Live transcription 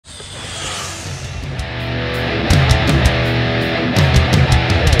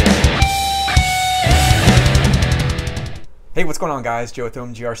Hey, what's going on, guys? Joe with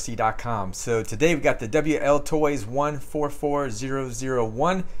OMGRC.com. So today we got the Wltoys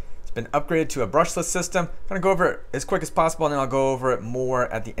 144001. It's been upgraded to a brushless system. I'm going to go over it as quick as possible, and then I'll go over it more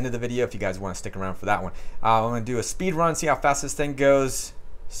at the end of the video if you guys want to stick around for that one. I'm going to do a speed run, see how fast this thing goes,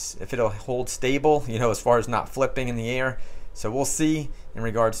 if it'll hold stable, as far as not flipping in the air. So we'll see in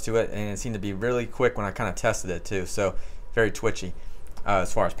regards to it, and it seemed to be really quick when I kind of tested it too. So very twitchy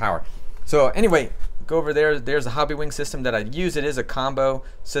as far as power. So anyway, go over there. There's a hobby wing system that I use. It is a combo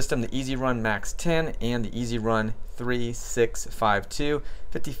system, the Easy Run Max 10 and the Easy Run 3652,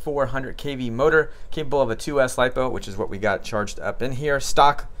 5400 kV motor, capable of a 2S LiPo, which is what we got charged up in here,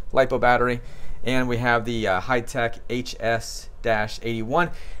 stock LiPo battery, and we have the high-tech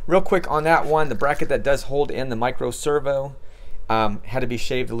HS-81. Real quick on that one, the bracket that does hold in the micro servo had to be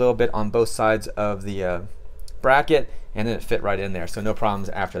shaved a little bit on both sides of the bracket, and then it fit right in there, so no problems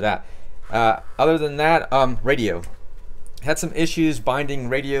after that. Other than that, radio. Had some issues binding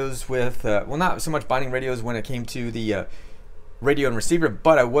radios with, well, not so much binding radios when it came to the radio and receiver,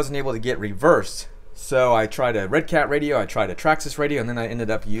 but I wasn't able to get reversed. So I tried a Red Cat radio, I tried a Traxxas radio, and then I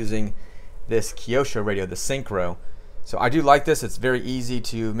ended up using this Kyosho radio, the Synchro. So I do like this. It's very easy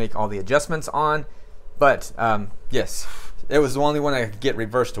to make all the adjustments on, but yes, it was the only one I could get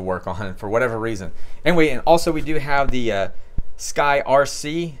reversed to work on for whatever reason. Anyway, and also we do have the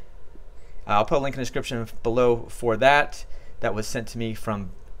SKYRC. I'll put a link in the description below for that. That was sent to me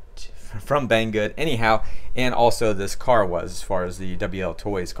from Banggood anyhow, and also this car was, as far as the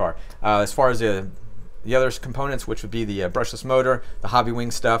Wltoys car. As far as the other components, which would be the brushless motor, the hobby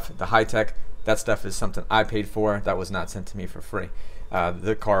wing stuff, the high-tech, that stuff is something I paid for. That was not sent to me for free.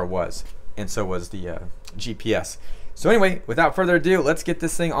 The car was, and so was the GPS. So anyway, without further ado, let's get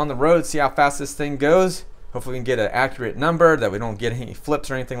this thing on the road, see how fast this thing goes. Hopefully we can get an accurate number, that we don't get any flips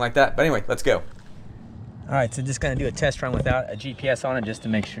or anything like that. But anyway, let's go. All right, so just gonna do a test run without a GPS on it, just to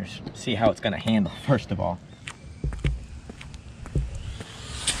make sure, see how it's gonna handle first of all.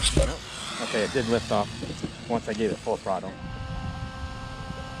 Okay, it did lift off once I gave it full throttle.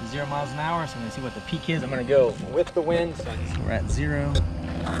 0 miles an hour, so I'm gonna see what the peak is. I'm gonna go with the wind, so we're at 0.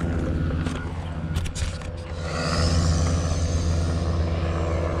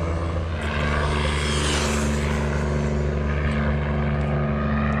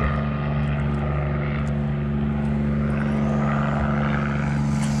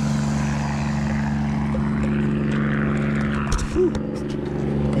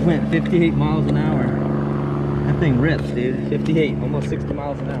 58 miles an hour. That thing rips, dude. 58, almost 60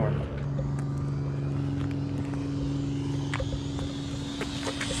 miles an hour.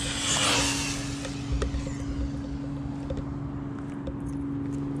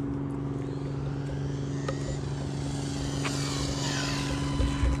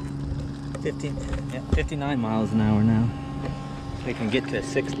 Yeah, 59 miles an hour now. We can get to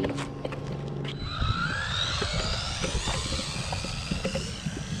 60.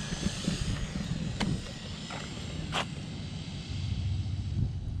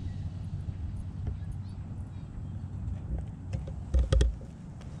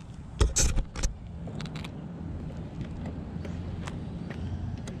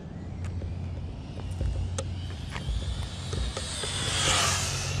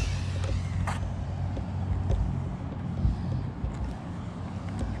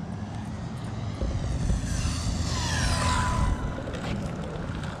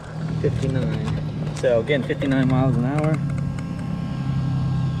 So again, 59 miles an hour,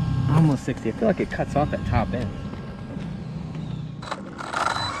 almost 60. I feel like it cuts off at top end.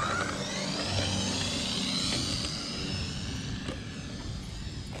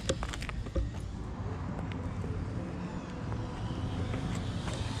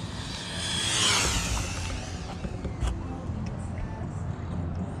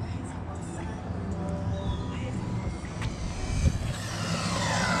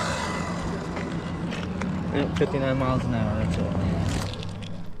 Yep, 59 miles an hour, that's it.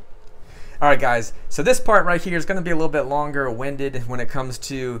 Alright guys, so this part right here is going to be a little bit longer winded when it comes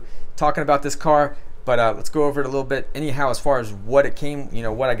to talking about this car, but let's go over it a little bit anyhow as far as what it came,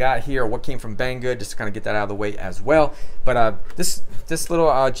 what I got here, what came from Banggood, just to kind of get that out of the way as well. But this little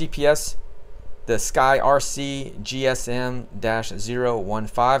GPS, the SKYRC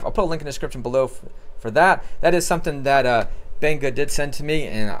GSM-015, I'll put a link in the description below for that. That is something that Banggood did send to me,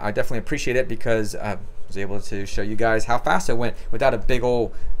 and I definitely appreciate it because I was able to show you guys how fast it went without a big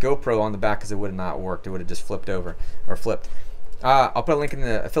old GoPro on the back, because it would have not worked. It would have just flipped over or flipped. I'll put a link in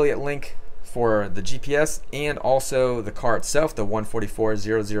the affiliate link for the GPS and also the car itself, the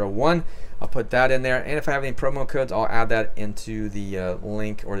 144001. I'll put that in there, and if I have any promo codes, I'll add that into the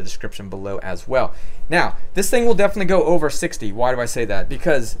link or the description below as well. Now, this thing will definitely go over 60. Why do I say that?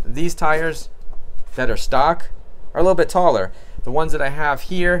 Because these tires that are stock are a little bit taller. The ones that I have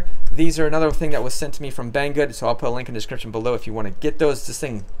here, these are another thing that was sent to me from Banggood, so I'll put a link in the description below if you want to get those. This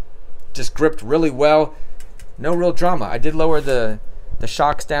thing just gripped really well. No real drama. I did lower the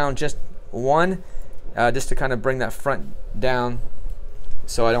shocks down just one, just to kind of bring that front down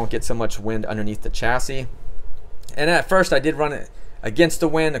so I don't get so much wind underneath the chassis. And at first I did run it against the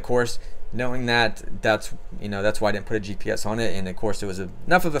wind, of course, knowing that that's why I didn't put a GPS on it, and of course it was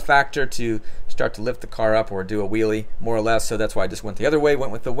enough of a factor to start to lift the car up or do a wheelie more or less, so that's why I just went the other way,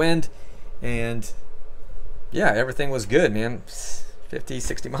 went with the wind, and yeah, everything was good, man.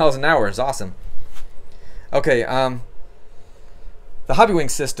 50-60 miles an hour is awesome. Okay, the Hobbywing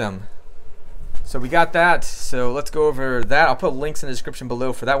system. So we got that, so let's go over that. I'll put links in the description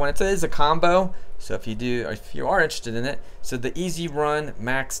below for that one. It is a combo, so if you are interested in it. So the Easy Run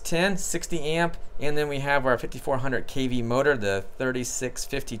Max 10, 60 amp, and then we have our 5400 kV motor, the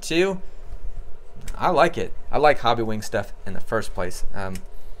 3652. I like it. I like Hobbywing stuff in the first place,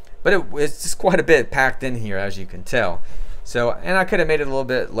 but it's just quite a bit packed in here, as you can tell. So, and I could have made it a little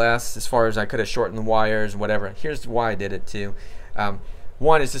bit less, as far as I could have shortened the wires and whatever. Here's why I did it too.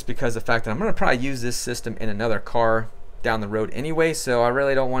 One is just because of the fact that I'm going to probably use this system in another car down the road anyway, so I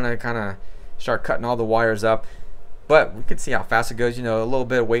really don't want to kind of start cutting all the wires up. But we can see how fast it goes. You know, a little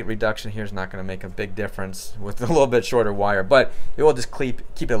bit of weight reduction here is not going to make a big difference with a little bit shorter wire, but it will just keep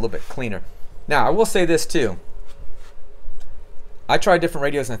it a little bit cleaner. Now, I will say this too. I tried different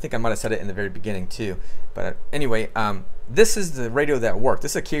radios, and I think I might have said it in the very beginning too. But anyway, this is the radio that worked.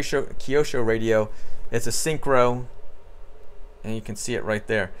 This is a Kyosho radio. It's a synchro, and you can see it right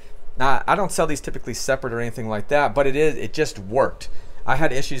there. Now, I don't sell these typically separate or anything like that, but it just worked. I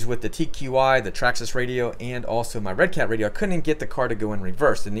had issues with the TQI, the Traxxas radio, and also my Red Cat radio. I couldn't get the car to go in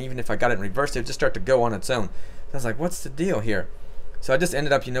reverse, and even if I got it in reverse, it would just start to go on its own. I was like, what's the deal here? So I just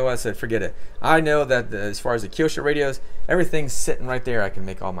ended up, I said, forget it. I know that as far as the Kyosho radios, everything's sitting right there. I can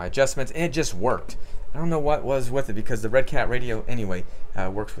make all my adjustments, and it just worked. I don't know what was with it, because the Red Cat radio, anyway,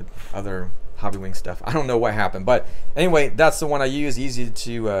 works with other Hobbywing stuff. I don't know what happened, but anyway, that's the one I use. Easy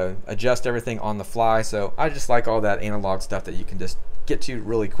to adjust everything on the fly, so I just like all that analog stuff that you can just get to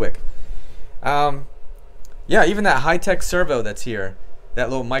really quick. Yeah, even that high-tech servo that's here, that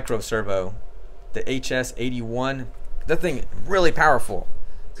little micro servo, the HS81, that thing really powerful.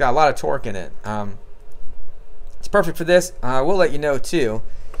 It's got a lot of torque in it. It's perfect for this. I will let you know too,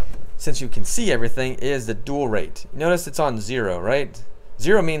 since you can see everything, is the dual rate. Notice it's on 0, right?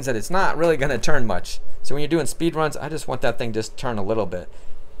 0 means that it's not really going to turn much. So when you're doing speed runs, I just want that thing just turn a little bit.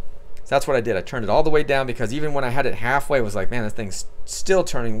 So that's what I did. I turned it all the way down, because even when I had it halfway, it was like, man, this thing's still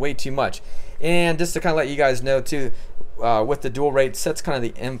turning way too much. And just to kind of let you guys know too, with the dual rate, sets kind of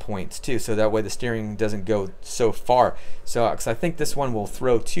the endpoints too, so that way the steering doesn't go so far. So, because I think this one will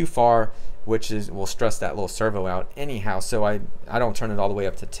throw too far, which will stress that little servo out anyhow. So I don't turn it all the way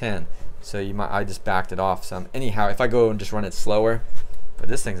up to 10. So I just backed it off some. Anyhow, if I go and just run it slower, but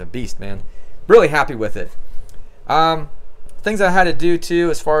this thing's a beast, man. Really happy with it. Things I had to do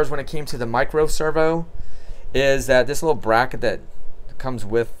too, as far as when it came to the micro servo, is that this little bracket that comes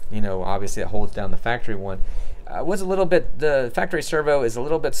with, obviously it holds down the factory one, was a little bit, the factory servo is a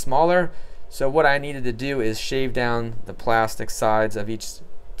little bit smaller. So what I needed to do is shave down the plastic sides of each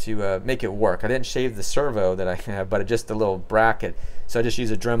to make it work. I didn't shave the servo that I have, but just the little bracket. So I just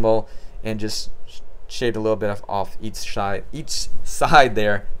used a Dremel and just shaved a little bit off each side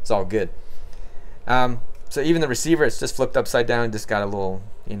there. It's all good. So even the receiver, it's just flipped upside down, just got a little,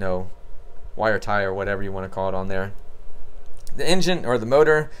 wire tie or whatever you want to call it on there. The engine or the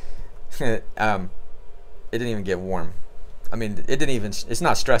motor, it didn't even get warm. I mean, it's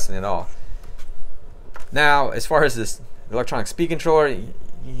not stressing at all. Now, as far as this electronic speed controller,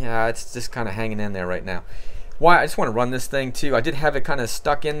 yeah, it's just kind of hanging in there right now. Why? I just want to run this thing too. I did have it kind of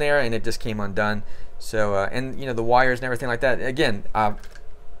stuck in there, and it just came undone. So, and the wires and everything like that. Again, I'm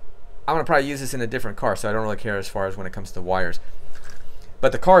gonna probably use this in a different car, so I don't really care as far as when it comes to wires.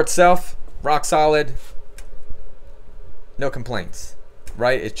 But the car itself, rock solid, no complaints,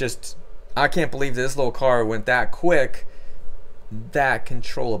 right? It's just, I can't believe this little car went that quick, that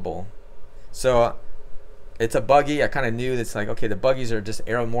controllable. So it's a buggy. I kind of knew that's like, okay, the buggies are just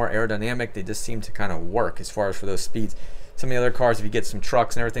more aerodynamic. They just seem to kind of work as far as for those speeds. Some of the other cars, if you get some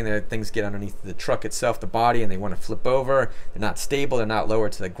trucks and everything, things get underneath the truck itself, the body, and they want to flip over. They're not stable. They're not lower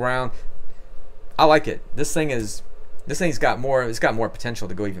to the ground. I like it. This thing's got more. It's got more potential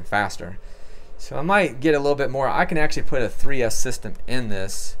to go even faster. So I might get a little bit more. I can actually put a 3S system in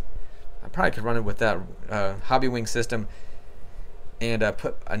this. I probably could run it with that Hobby Wing system and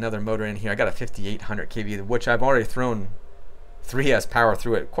put another motor in here. I got a 5800 kV, which I've already thrown 3S power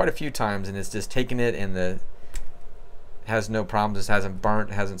through it quite a few times, and it's just taken it, and has no problems. This hasn't burnt,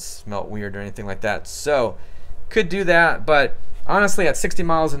 hasn't smelt weird or anything like that. So could do that, but honestly, at 60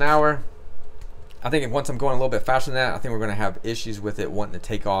 miles an hour, I think once I'm going a little bit faster than that, I think we're going to have issues with it wanting to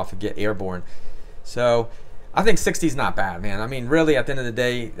take off and get airborne. So I think 60 is not bad, man. I mean, really, at the end of the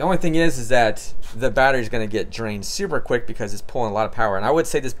day, the only thing is that the battery is going to get drained super quick because it's pulling a lot of power. And I would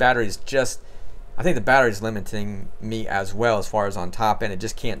say this battery is just, I think the battery is limiting me as well as far as on top end. It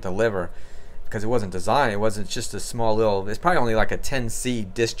just can't deliver because it wasn't designed. It wasn't just a small little, it's probably only like a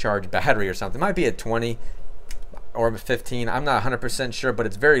 10C discharge battery or something. It might be a 20 or 15. I'm not 100% sure, but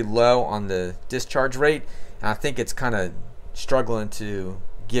it's very low on the discharge rate. And I think it's kind of struggling to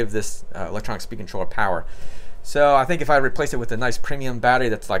give this electronic speed controller power. So I think if I replace it with a nice premium battery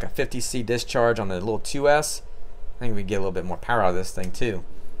that's like a 50C discharge on the little 2S, I think we get a little bit more power out of this thing too.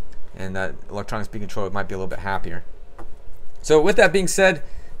 And that electronic speed controller might be a little bit happier. So with that being said,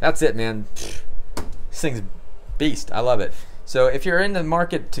 that's it, man. This thing's beast. I love it. So if you're in the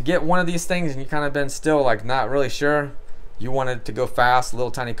market to get one of these things and you kind of been still like not really sure, you wanted to go fast,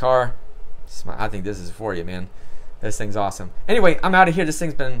 little tiny car, I think this is for you, man. This thing's awesome. Anyway, I'm out of here.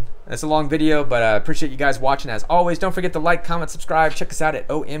 It's a long video, but I appreciate you guys watching as always. Don't forget to like, comment, subscribe. Check us out at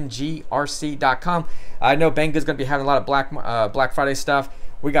OMGRC.com. I know Banggood's going to be having a lot of Black Friday stuff.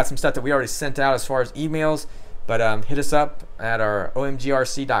 We got some stuff that we already sent out as far as emails, but hit us up at our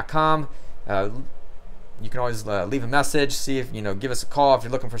OMGRC.com. You can always leave a message, see if, give us a call if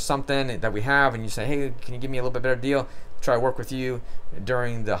you're looking for something that we have and you say, hey, can you give me a little bit better deal? Try to work with you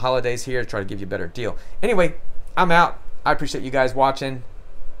during the holidays here to try to give you a better deal. Anyway, I'm out. I appreciate you guys watching.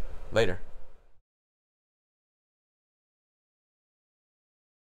 Later.